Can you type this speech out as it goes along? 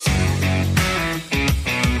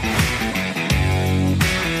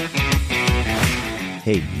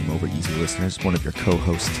Hey, Game Over Easy listeners, one of your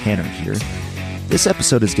co-hosts, Tanner here. This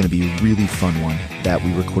episode is going to be a really fun one that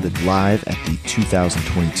we recorded live at the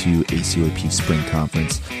 2022 ACOAP Spring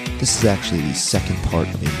Conference. This is actually the second part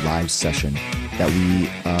of a live session that we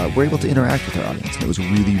were able to interact with our audience, and it was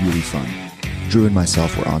really, really fun. Drew and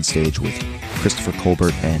myself were on stage with Christopher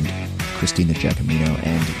Colbert and Christina Giacomino,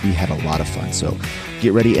 and we had a lot of fun. So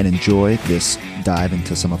get ready and enjoy this dive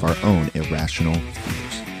into some of our own irrational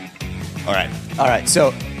fears. All right.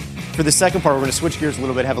 So for the second part, we're going to switch gears a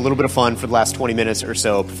little bit, have a little bit of fun for the last 20 minutes or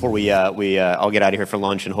so before we all get out of here for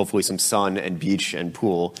lunch and hopefully some sun and beach and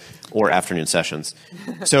pool or afternoon sessions.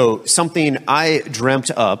 So something I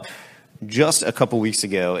dreamt up just a couple weeks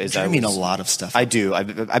ago is I mean a lot of stuff. I do. I've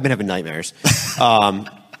been having nightmares.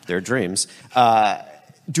 They're dreams.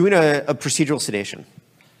 Doing a procedural sedation.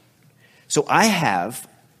 So I have,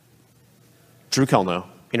 Drew Kelno,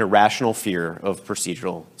 an irrational fear of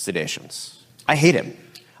procedural sedations. I hate him.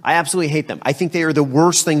 I absolutely hate them. I think they are the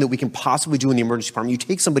worst thing that we can possibly do in the emergency department. You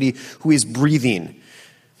take somebody who is breathing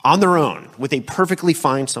on their own with a perfectly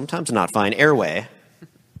fine, sometimes not fine, airway.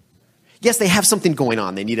 Yes, they have something going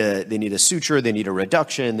on. They need a suture. They need a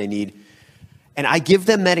reduction. And I give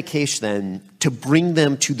them medication then to bring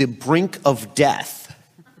them to the brink of death.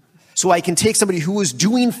 So I can take somebody who was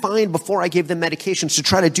doing fine before I gave them medications to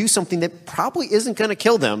try to do something that probably isn't going to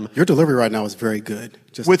kill them. Your delivery right now is very good.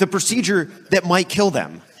 With a procedure that might kill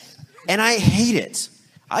them. And I hate it.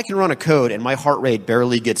 I can run a code and my heart rate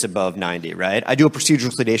barely gets above 90, right? I do a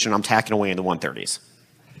procedural sedation, I'm tacking away in the 130s.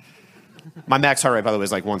 My max heart rate, by the way,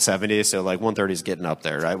 is like 170, so like 130 is getting up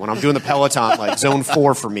there, right? When I'm doing the Peloton, like zone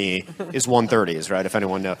 4 for me is 130s, right? If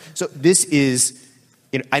anyone knows. So this is,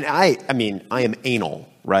 and I am anal,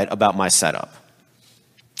 right, about my setup.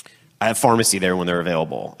 I have pharmacy there when they're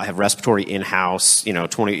available. I have respiratory in-house, in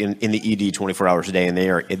the ED 24 hours a day, and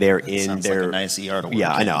they're in their. Sounds like a nice ER to work.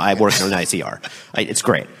 Yeah, I know. I work in a nice ER. It's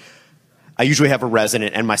great. I usually have a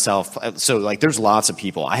resident and myself. So, there's lots of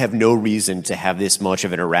people. I have no reason to have this much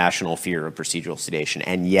of an irrational fear of procedural sedation.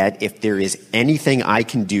 And yet, if there is anything I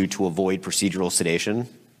can do to avoid procedural sedation,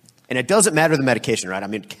 and it doesn't matter the medication, right? I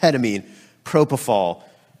mean, ketamine, propofol,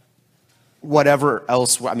 whatever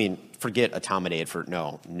else. Forget etomidate for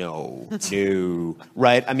no,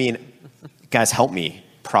 right? I mean, guys, help me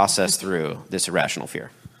process through this irrational fear,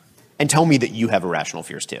 and tell me that you have irrational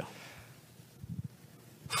fears too.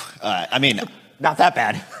 Not that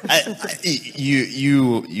bad.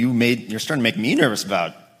 You're starting to make me nervous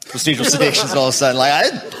about procedural sedations all of a sudden.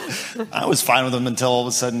 I was fine with them until all of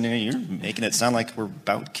a sudden you're making it sound like we're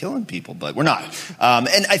about killing people, but we're not.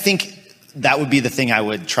 And I think that would be the thing I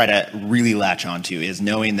would try to really latch onto, is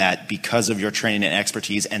knowing that because of your training and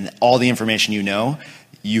expertise and all the information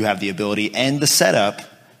you have the ability and the setup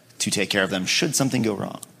to take care of them should something go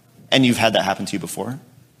wrong. And you've had that happen to you before?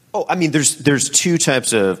 Oh, there's two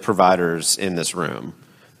types of providers in this room.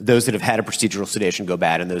 Those that have had a procedural sedation go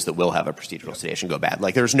bad and those that will have a procedural sedation go bad.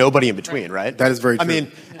 There's nobody in between, right? That is very true.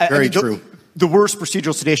 Very true. The worst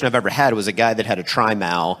procedural sedation I've ever had was a guy that had a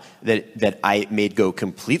trimal that I made go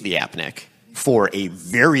completely apneic for a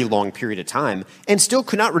very long period of time and still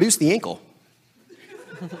could not reduce the ankle.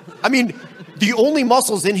 The only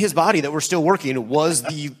muscles in his body that were still working was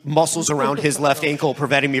the muscles around his left ankle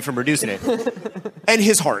preventing me from reducing it. And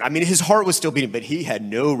his heart. His heart was still beating, but he had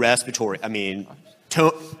no respiratory.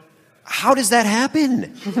 How does that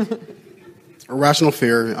happen? Irrational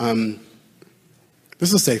fear. This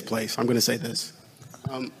is a safe place. I'm going to say this.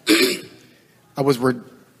 I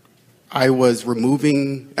was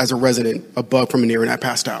removing, as a resident, a bug from an ear, and I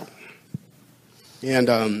passed out.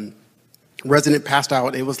 And resident passed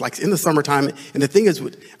out. It was in the summertime. And the thing is, I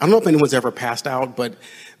don't know if anyone's ever passed out, but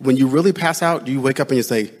when you really pass out, you wake up and you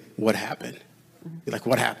say, what happened? You're like,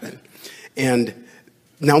 what happened? And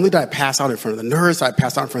not only did I pass out in front of the nurse, I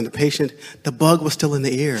passed out in front of the patient, the bug was still in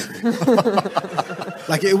the ear.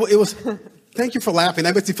 It was... Thank you for laughing.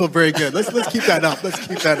 That makes me feel very good. Let's keep that up.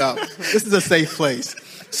 This is a safe place.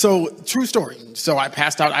 So, true story. So I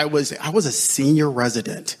passed out. I was a senior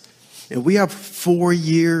resident, and we have 4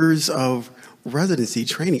 years of residency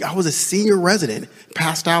training. I was a senior resident,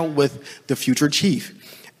 passed out with the future chief.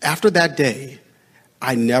 After that day,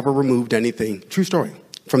 I never removed anything. True story,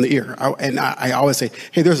 from the ear. I always say,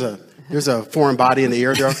 hey, there's a foreign body in the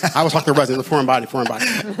ear there. I was talking to the resident, foreign body.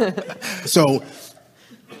 So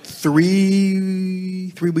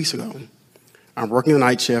 3 weeks ago, I'm working the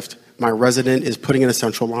night shift. My resident is putting in a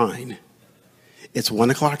central line. It's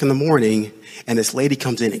 1 o'clock in the morning, and this lady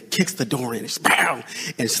comes in and kicks the door in. It's bam!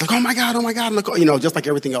 And she's like, oh my God. Just like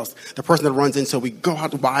everything else. The person that runs in, so we go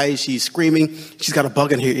out, why she's screaming. She's got a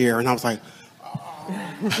bug in her ear. And I was like,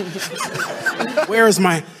 oh. Where's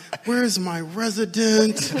my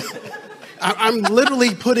resident? I'm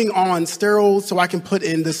literally putting on steroids so I can put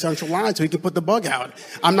in the central line so he can put the bug out.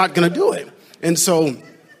 I'm not going to do it. And so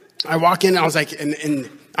I walk in and I was like, and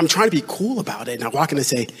I'm trying to be cool about it. And I walk in and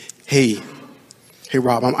say, hey,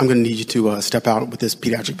 Rob, I'm going to need you to step out with this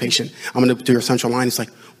pediatric patient. I'm going to do your central line. He's like,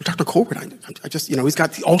 well, Dr. Colbert, I just, he's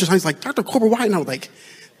got the ultrasound. He's like, Dr. Colbert, why? And I was like,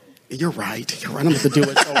 you're right. I don't have to do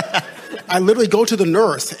it. So I literally go to the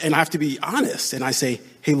nurse and I have to be honest. And I say,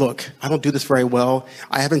 hey, look, I don't do this very well.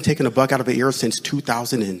 I haven't taken a bug out of an ear since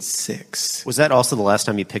 2006. Was that also the last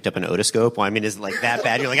time you picked up an otoscope? Well, I mean, is it like that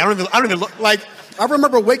bad? You're like, I don't even look. Like, I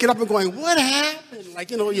remember waking up and going, what happened? Like,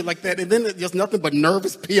 you're like that. And then there's nothing but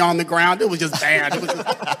nervous pee on the ground. It was just bad. It was just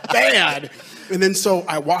bad. And then so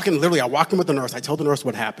I walk in with the nurse. I tell the nurse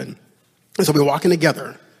what happened. And so we're walking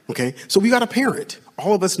together. Okay, so we got a parent.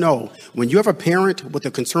 All of us know when you have a parent with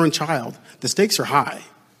a concerned child, the stakes are high.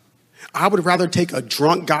 I would rather take a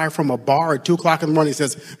drunk guy from a bar at 2 o'clock in the morning and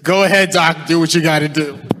says, go ahead, doc, do what you got to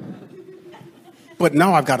do. But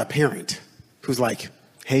now I've got a parent who's like,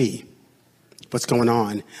 hey, what's going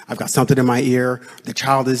on? I've got something in my ear. The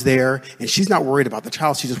child is there. And she's not worried about the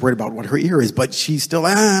child. She's just worried about what her ear is. But she's still,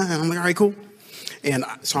 I'm like, all right, cool. And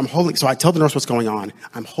so I tell the nurse what's going on.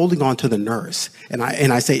 I'm holding on to the nurse. And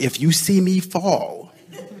I say, if you see me fall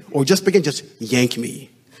or just yank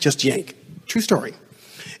me. Just yank. True story.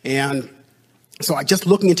 And so I just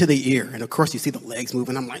looking into the ear. And of course you see the legs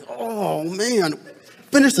moving. I'm like, oh man,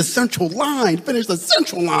 finish the central line.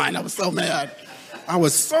 I was so mad.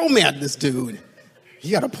 At this dude.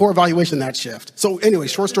 He got a poor evaluation that shift. So anyway,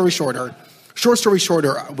 short story shorter,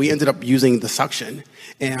 we ended up using the suction.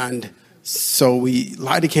 And so we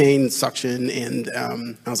lidocaine, suction, and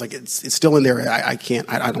I was like, it's still in there. I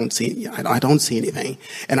don't see anything.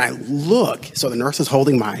 And I look, so the nurse is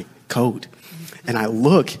holding my coat, and I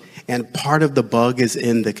look, and part of the bug is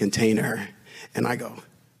in the container. And I go,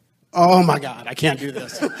 oh my God, I can't do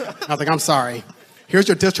this. I was like, I'm sorry. Here's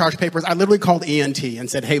your discharge papers. I literally called ENT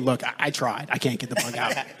and said, hey, look, I tried. I can't get the bug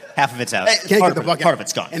out. Half of it's out. Part of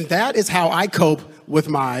it's gone. And that is how I cope with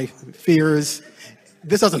my fears.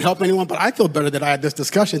 This doesn't help anyone, but I feel better that I had this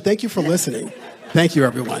discussion. Thank you for listening. Thank you,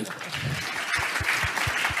 everyone.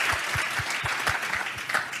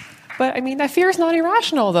 But, I mean, that fear is not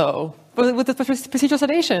irrational, though. With the procedural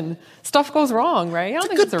sedation, stuff goes wrong, right? I don't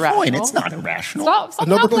think it's irrational. Point. It's not irrational.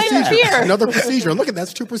 Stop playing fear. Another procedure. Look,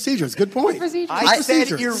 that's 2 procedures. Good point. I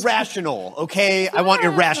said irrational, okay? I want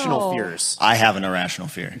irrational fears. I have an irrational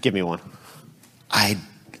fear. Give me one. I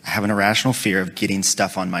have an irrational fear of getting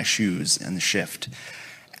stuff on my shoes in the shift.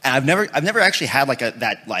 And I've never actually had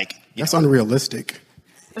That's unrealistic.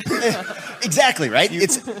 Exactly, right?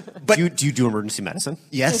 But do you do emergency medicine?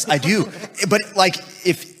 Yes, I do. But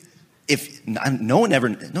if no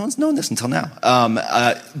one's known this until now.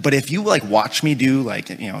 But if you watch me do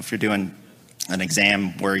if you're doing an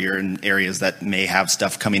exam where you're in areas that may have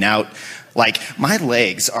stuff coming out, my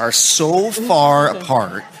legs are so far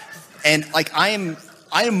apart, and I am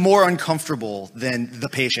more uncomfortable than the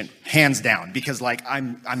patient, hands down, because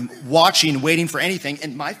I'm watching, waiting for anything,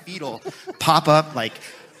 and my feet will pop up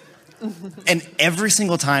and every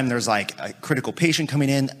single time there's a critical patient coming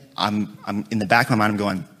in, I'm in the back of my mind, I'm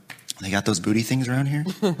going, they got those booty things around here?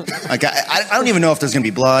 I don't even know if there's going to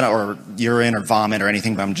be blood or urine or vomit or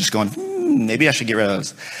anything, but I'm just going, maybe I should get rid of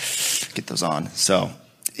those, get those on. So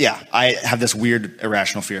yeah, I have this weird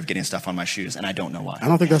irrational fear of getting stuff on my shoes, and I don't know why. I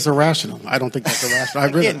don't think that's irrational.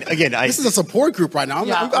 This is a support group right now.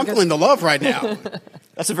 I'm feeling the love right now.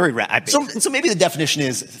 That's a very so maybe the definition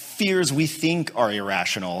is fears we think are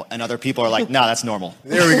irrational, and other people are like, no, that's normal.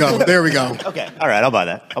 There we go. Okay, all right, I'll buy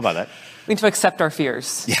that. We need to accept our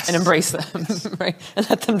fears and embrace them, right? And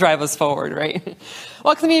let them drive us forward, right?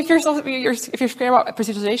 Well, because if you're scared about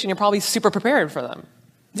procedural sedation, you're probably super prepared for them,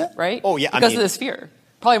 right? Oh yeah, because of this fear.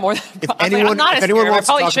 Probably more than if anyone wants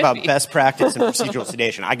to talk about best practice in procedural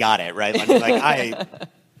sedation, I got it, right?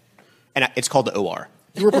 And it's called the OR.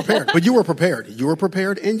 You were prepared, but you were prepared. You were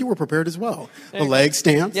prepared, and you were prepared as well. The leg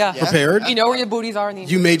stance, prepared. You know where your booties are.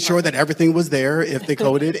 You made sure that everything was there if they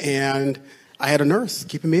coded, and I had a nurse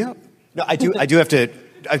keeping me up. No, I do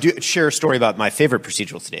share a story about my favorite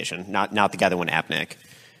procedural sedation, not the guy that went apneic.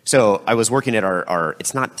 So I was working at our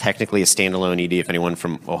it's not technically a standalone ED. If anyone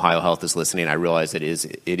from Ohio Health is listening, I realize it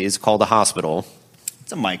is called a hospital.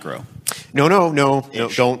 It's a micro. No,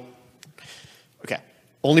 don't. Okay.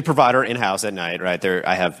 Only provider in-house at night, right?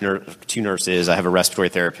 I have 2 nurses. I have a respiratory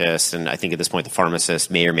therapist, and I think at this point the pharmacist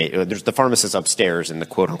there's the pharmacist upstairs in the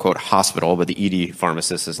quote-unquote hospital, but the ED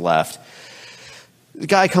pharmacist is left. The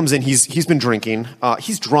guy comes in. He's been drinking.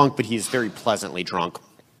 He's drunk, but he's very pleasantly drunk.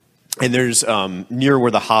 And there's near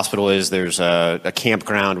where the hospital is, there's a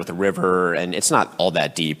campground with a river, and it's not all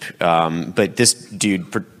that deep. But this dude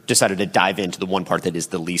decided to dive into the one part that is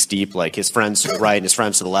the least deep. Like his friends to the right and his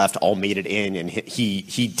friends to the left all made it in, and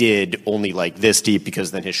he did only like this deep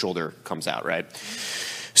because then his shoulder comes out, right?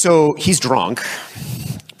 So he's drunk.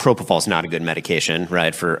 Propofol is not a good medication,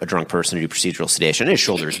 right, for a drunk person to do procedural sedation. His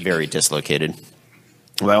shoulder is very dislocated.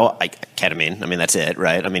 Well, ketamine, I mean, that's it,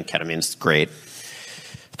 right? I mean, ketamine's great.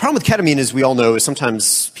 The problem with ketamine, as we all know, is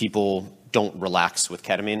sometimes people don't relax with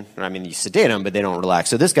ketamine. I mean, you sedate them, but they don't relax.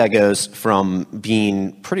 So this guy goes from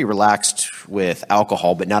being pretty relaxed with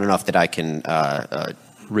alcohol, but not enough that I can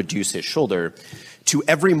reduce his shoulder, to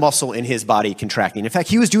every muscle in his body contracting. In fact,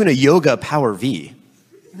 he was doing a yoga power V.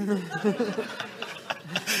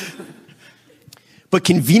 But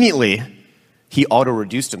conveniently, he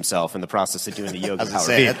auto-reduced himself in the process of doing the yoga power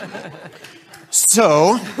V.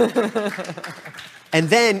 So, and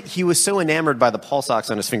then he was so enamored by the pulse ox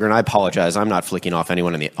on his finger, and I apologize, I'm not flicking off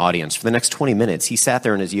anyone in the audience. For the next 20 minutes, he sat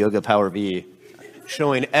there in his yoga power V,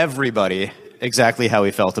 showing everybody exactly how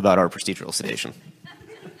he felt about our procedural sedation.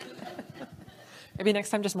 Maybe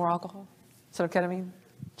next time just more alcohol instead of ketamine.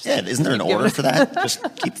 Yeah, isn't there an order for that? Just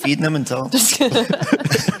keep feeding them until...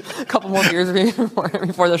 A couple more beers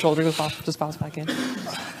before the shoulder just pops back in.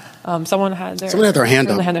 Someone had their hand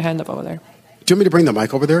up. Had their hand up over there. Do you want me to bring the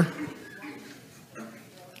mic over there?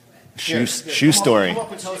 Shoe story.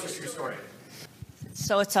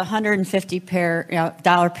 So it's $150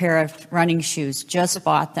 dollar pair of running shoes. Just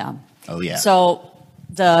bought them. Oh, yeah. So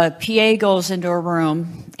the PA goes into a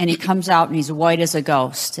room, and he comes out, and he's white as a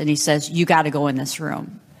ghost. And he says, you got to go in this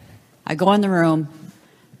room. I go in the room.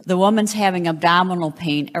 The woman's having abdominal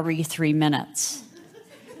pain every 3 minutes.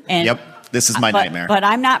 And, yep, this is my nightmare. But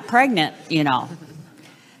I'm not pregnant, you know.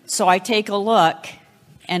 So I take a look,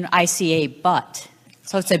 and I see a butt.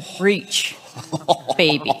 So it's a breech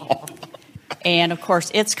baby. And, of course,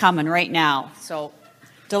 it's coming right now. So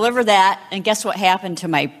deliver that, and guess what happened to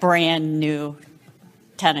my brand new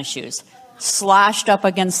tennis shoes? Sloshed up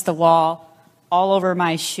against the wall, all over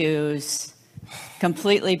my shoes,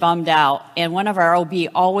 completely bummed out. And one of our OB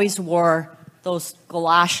always wore those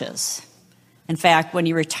galoshes. In fact, when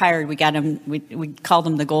he retired, we got him. We called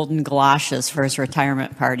him the Golden Galoshes for his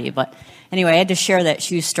retirement party. But anyway, I had to share that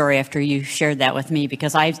shoe story after you shared that with me,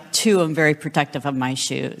 because I too am very protective of my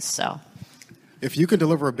shoes. So, if you can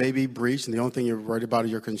deliver a baby breech and the only thing you're worried about are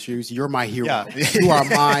your shoes, you're my hero. Yeah. You are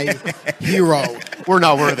my hero. We're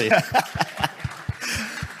not worthy.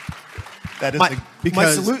 That is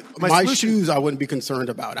because my shoes I wouldn't be concerned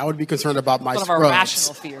about. I would be concerned about my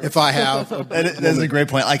scrubs if I have. That's a great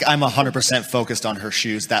point. Like, I'm 100% focused on her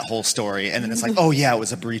shoes, that whole story, and then it's like, oh yeah, it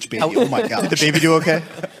was a breech baby. Oh my god, did the baby do okay?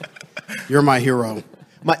 You're my hero.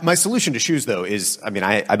 My solution to shoes, though, is, I mean,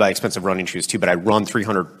 I buy expensive running shoes too, but I run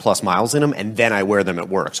 300 plus miles in them, and then I wear them at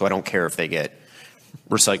work, so I don't care if they get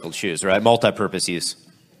recycled shoes, right? Multi-purpose use.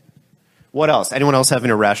 What else? Anyone else have an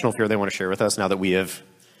irrational fear they want to share with us now that we have?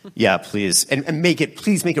 Yeah, please. And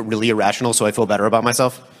please make it really irrational so I feel better about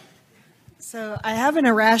myself. So I have an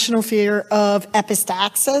irrational fear of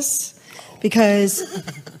epistaxis because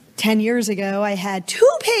 10 years ago I had 2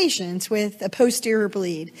 patients with a posterior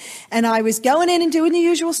bleed. And I was going in and doing the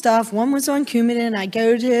usual stuff. One was on Coumadin. I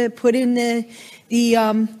go to put in the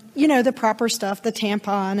proper stuff, the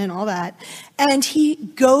tampon and all that. And he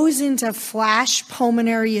goes into flash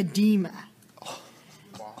pulmonary edema.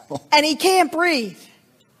 And he can't breathe.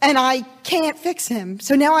 And I can't fix him.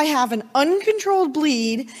 So now I have an uncontrolled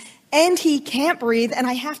bleed, and he can't breathe, and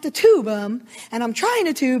I have to tube him, and I'm trying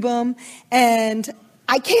to tube him, and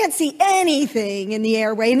I can't see anything in the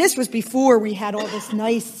airway. And this was before we had all this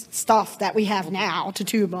nice stuff that we have now to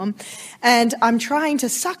tube him. And I'm trying to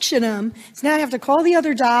suction him. So now I have to call the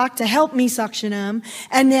other doc to help me suction him.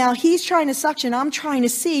 And now he's trying to suction. I'm trying to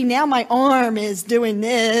see. Now my arm is doing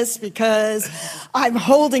this because I'm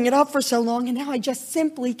holding it up for so long. And now I just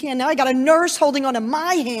simply can't. Now I got a nurse holding onto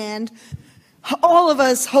my hand, all of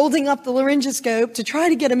us holding up the laryngoscope to try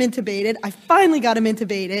to get him intubated. I finally got him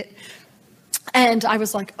intubated. And I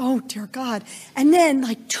was like, oh, dear God. And then,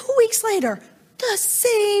 like 2 weeks later, the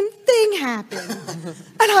same thing happened.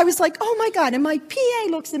 And I was like, oh, my God. And my PA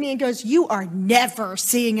looks at me and goes, you are never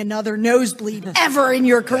seeing another nosebleed ever in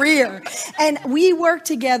your career. And we worked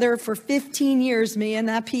together for 15 years, me and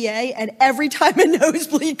that PA. And every time a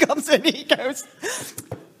nosebleed comes in, he goes,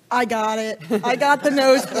 I got it. I got the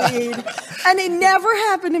nosebleed. And it never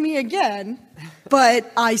happened to me again. But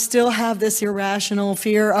I still have this irrational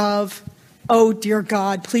fear of, oh, dear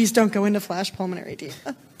God, please don't go into flash pulmonary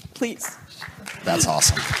edema. Please. That's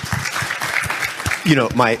awesome.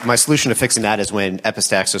 My solution to fixing that is when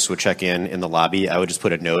Epistaxis would check in the lobby, I would just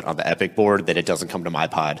put a note on the Epic board that it doesn't come to my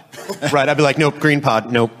pod. Right? I'd be like, nope, green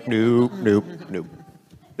pod, nope.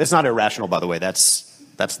 That's not irrational, by the way. That's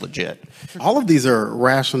legit. All of these are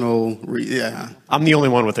rational. Yeah. I'm the only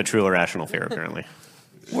one with a true irrational fear, apparently.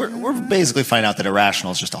 We're basically finding out that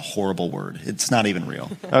irrational is just a horrible word. It's not even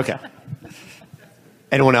real. Okay.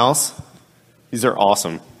 Anyone else? These are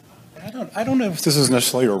awesome. I don't know if this is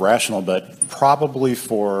necessarily irrational, but probably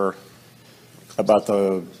for about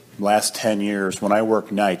the last 10 years, when I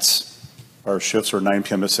work nights, our shifts are 9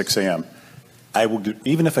 p.m. to 6 a.m., I will do,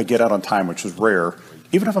 even if I get out on time, which is rare,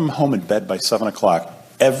 even if I'm home in bed by 7 o'clock,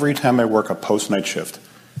 every time I work a post-night shift,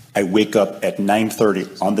 I wake up at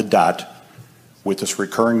 9:30 on the dot with this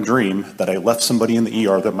recurring dream that I left somebody in the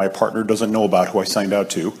ER that my partner doesn't know about, who I signed out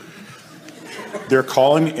to. They're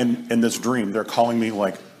calling in this dream, they're calling me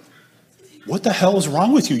like, what the hell is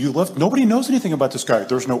wrong with you? You left, nobody knows anything about this guy.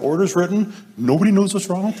 There's no orders written. Nobody knows what's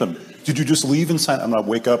wrong with him. Did you just leave and sign? I'm gonna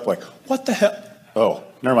wake up like, what the hell? Oh,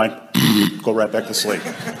 never mind. Go right back to sleep.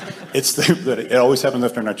 It always happens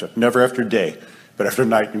after night shift, never after day. But after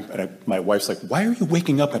night, my wife's like, why are you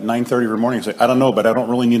waking up at 9:30 every morning? I say, I don't know, but I don't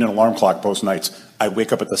really need an alarm clock post nights. I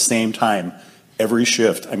wake up at the same time every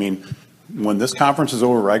shift. I mean, when this conference is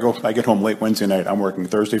over, I get home late Wednesday night. I'm working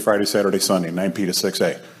Thursday, Friday, Saturday, Sunday, 9 p to 6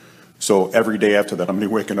 a. So every day after that, I'm gonna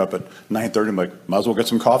be waking up at 9:30. I'm like, might as well get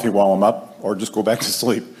some coffee while I'm up, or just go back to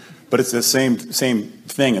sleep. But it's the same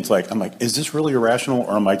thing. It's like, I'm like, is this really irrational,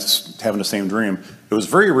 or am I just having the same dream? It was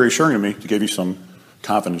very reassuring to me, to give you some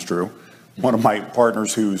confidence, Drew. One of my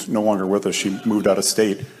partners who's no longer with us, she moved out of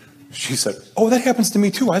state. She said, oh, that happens to me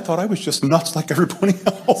too. I thought I was just nuts like everybody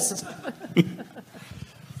else.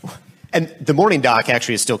 And the morning doc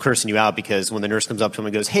actually is still cursing you out because when the nurse comes up to him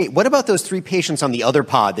and goes, hey, what about those 3 patients on the other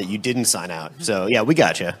pod that you didn't sign out? So, yeah, we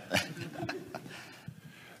got you.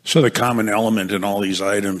 So the common element in all these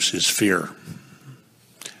items is fear.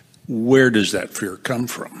 Where does that fear come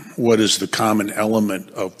from? What is the common element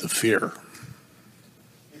of the fear?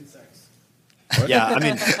 Yeah, I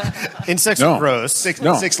mean, insects are gross.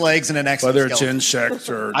 Six legs and an exoskeleton. Whether it's insects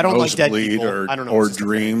or I don't like dead nosebleed people. or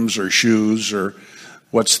dreams or shoes or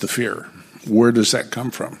what's the fear? Where does that come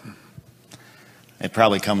from? It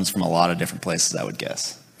probably comes from a lot of different places, I would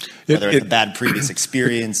guess. Whether it's a bad previous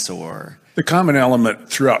experience or... The common element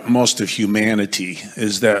throughout most of humanity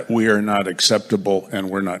is that we are not acceptable and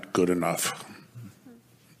we're not good enough.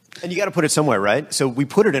 And you got to put it somewhere, right? So we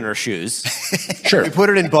put it in our shoes. Sure. We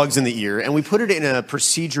put it in bugs in the ear, and we put it in a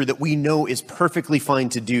procedure that we know is perfectly fine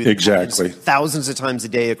to do. Exactly. Thousands of times a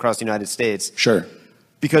day across the United States. Sure.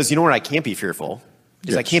 Because you know where I can't be fearful?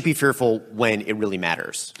 Is Yes. I can't be fearful when it really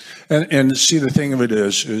matters. And see, the thing of it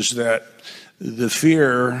is that the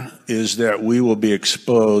fear is that we will be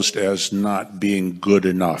exposed as not being good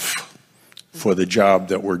enough for the job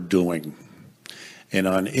that we're doing. And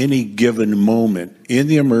on any given moment in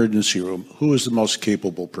the emergency room, who is the most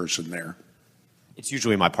capable person there? It's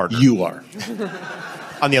usually my partner. You are.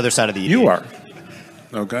 On the other side of the ED. You are.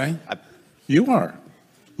 Okay? You are.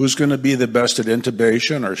 Who's going to be the best at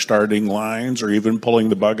intubation or starting lines or even pulling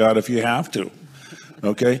the bug out if you have to?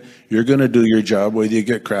 Okay? You're going to do your job whether you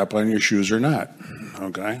get crap on your shoes or not.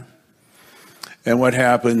 Okay? And what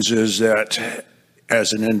happens is that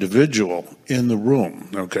as an individual in the room,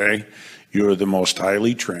 okay, you are the most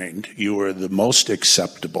highly trained, you are the most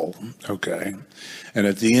acceptable, okay? And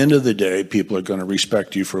at the end of the day, people are going to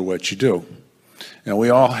respect you for what you do. And we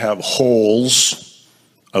all have holes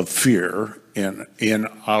of fear in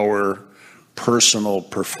our personal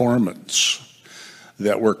performance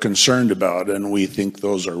that we're concerned about, and we think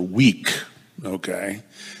those are weak, okay?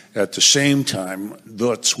 At the same time,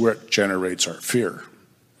 that's what generates our fear.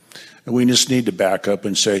 And we just need to back up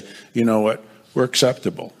and say, you know what, we're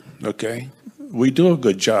acceptable, okay? We do a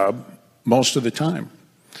good job most of the time.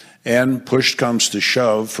 And push comes to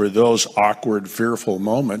shove for those awkward, fearful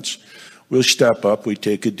moments, we'll step up, we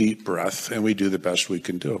take a deep breath, and we do the best we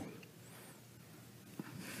can do.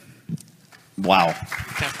 Wow.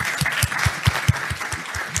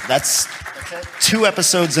 That's 2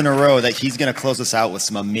 episodes in a row that he's going to close us out with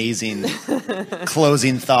some amazing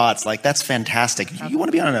closing thoughts. Like, that's fantastic. You want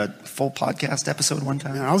to be on a full podcast episode one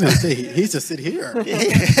time? Man, I was going to say, he needs to sit here.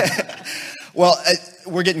 Well,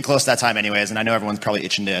 we're getting close to that time anyways, and I know everyone's probably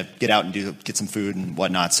itching to get out and get some food and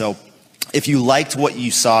whatnot. So if you liked what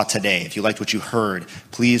you saw today, if you liked what you heard,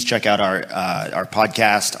 please check out our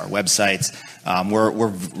podcast, our websites. We're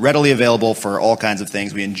readily available for all kinds of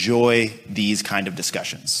things. We enjoy these kind of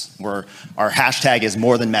discussions. Our hashtag is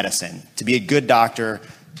more than medicine. To be a good doctor,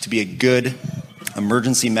 to be a good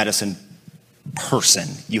emergency medicine person,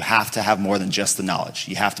 you have to have more than just the knowledge.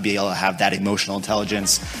 You have to be able to have that emotional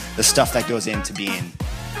intelligence, the stuff that goes into being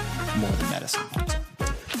more than medicine.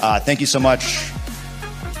 Thank you so much.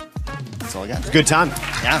 That's all I got. Good time.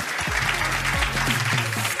 Yeah.